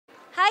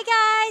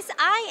Hi guys,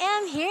 I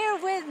am here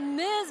with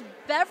Ms.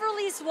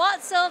 Beverly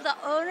Swatzell, the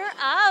owner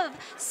of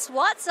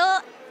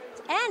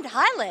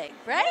Swatzell+Heilig,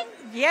 right?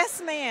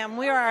 Yes, ma'am.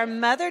 We are a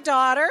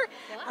mother-daughter,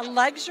 a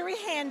luxury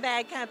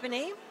handbag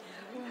company.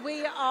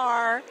 We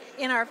are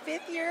in our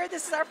 5th year.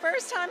 This is our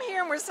first time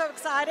here, and we're so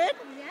excited.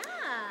 Yeah.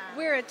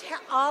 We're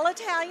all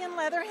Italian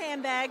leather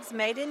handbags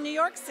made in New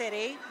York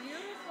City,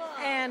 Beautiful.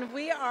 and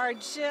we are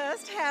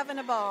just having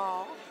a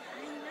ball.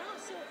 I know.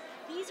 So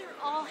these are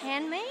all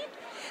handmade?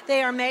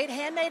 They are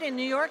handmade in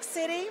New York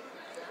City,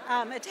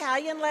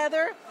 Italian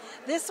leather.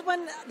 This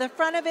one, the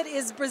front of it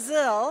is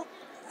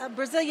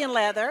Brazilian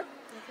leather.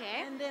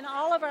 Okay. And then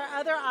all of our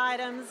other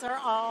items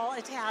are all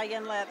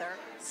Italian leather.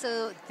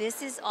 So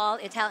this is all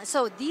Italian.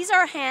 So these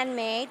are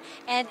handmade,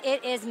 and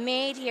it is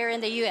made here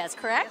in the U.S.,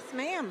 correct? Yes,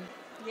 ma'am.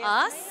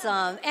 Yes,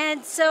 Awesome.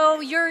 And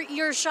so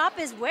your shop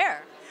is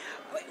where?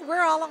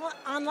 We're all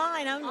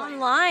online only.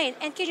 Online.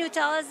 And can you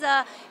tell us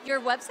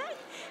your website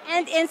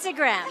and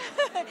Instagram?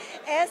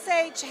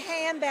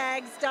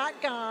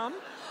 shhandbags.com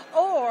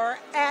or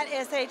at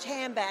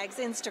shhandbags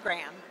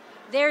Instagram.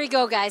 There you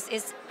go, guys.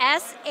 It's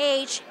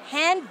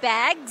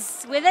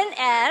shhandbags with an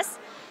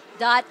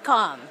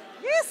S.com.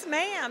 Yes,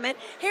 ma'am. And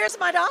here's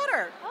my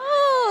daughter.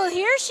 Oh,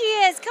 here she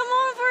is. Come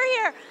over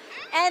here.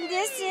 And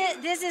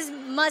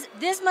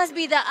this must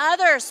be the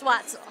other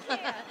Swatzell. I'm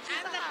the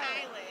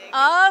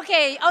Heilig.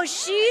 Okay. Oh,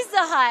 she's the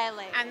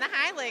Heilig. I'm the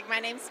Heilig. My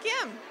name's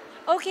Kim.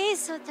 Okay,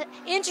 so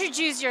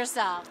introduce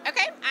yourself.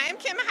 Okay, I am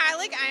Kim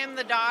Heilig. I am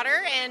the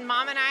daughter, and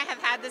Mom and I have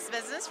had this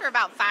business for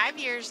about 5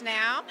 years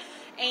now,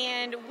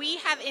 and we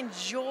have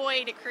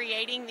enjoyed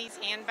creating these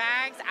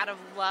handbags out of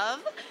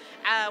love.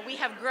 We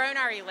have grown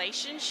our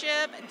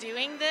relationship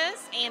doing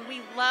this, and we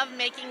love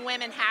making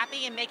women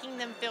happy and making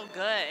them feel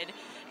good.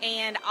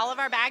 And all of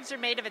our bags are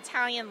made of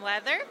Italian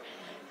leather,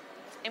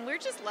 and we're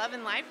just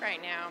loving life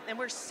right now, and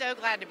we're so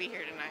glad to be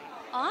here tonight.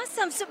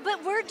 Awesome. So,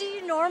 but where do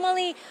you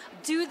normally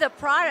do the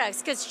products?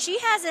 Because she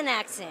has an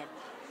accent,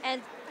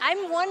 and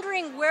I'm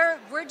wondering where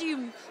do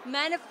you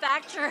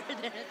manufacture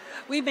it?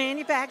 We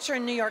manufacture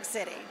in New York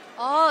City.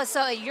 Oh,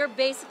 so you're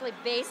basically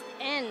based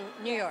in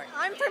New York.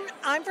 I'm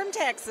from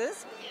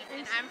Texas.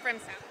 And I'm from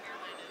South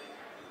Carolina.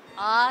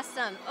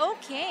 Awesome.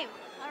 Okay.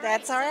 All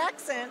That's right. our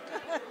accent.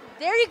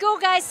 There you go,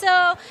 guys.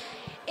 So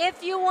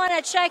if you want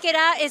to check it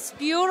out, it's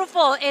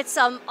beautiful. It's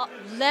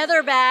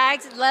leather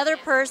bags, leather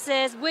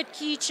purses with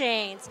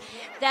keychains.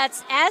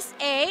 That's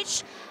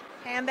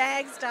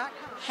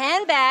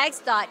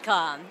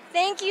Handbags.com.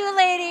 Thank you,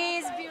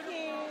 ladies.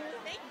 Beautiful.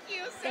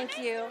 Thank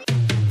you.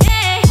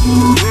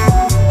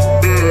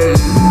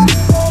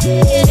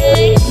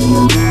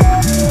 Thank you.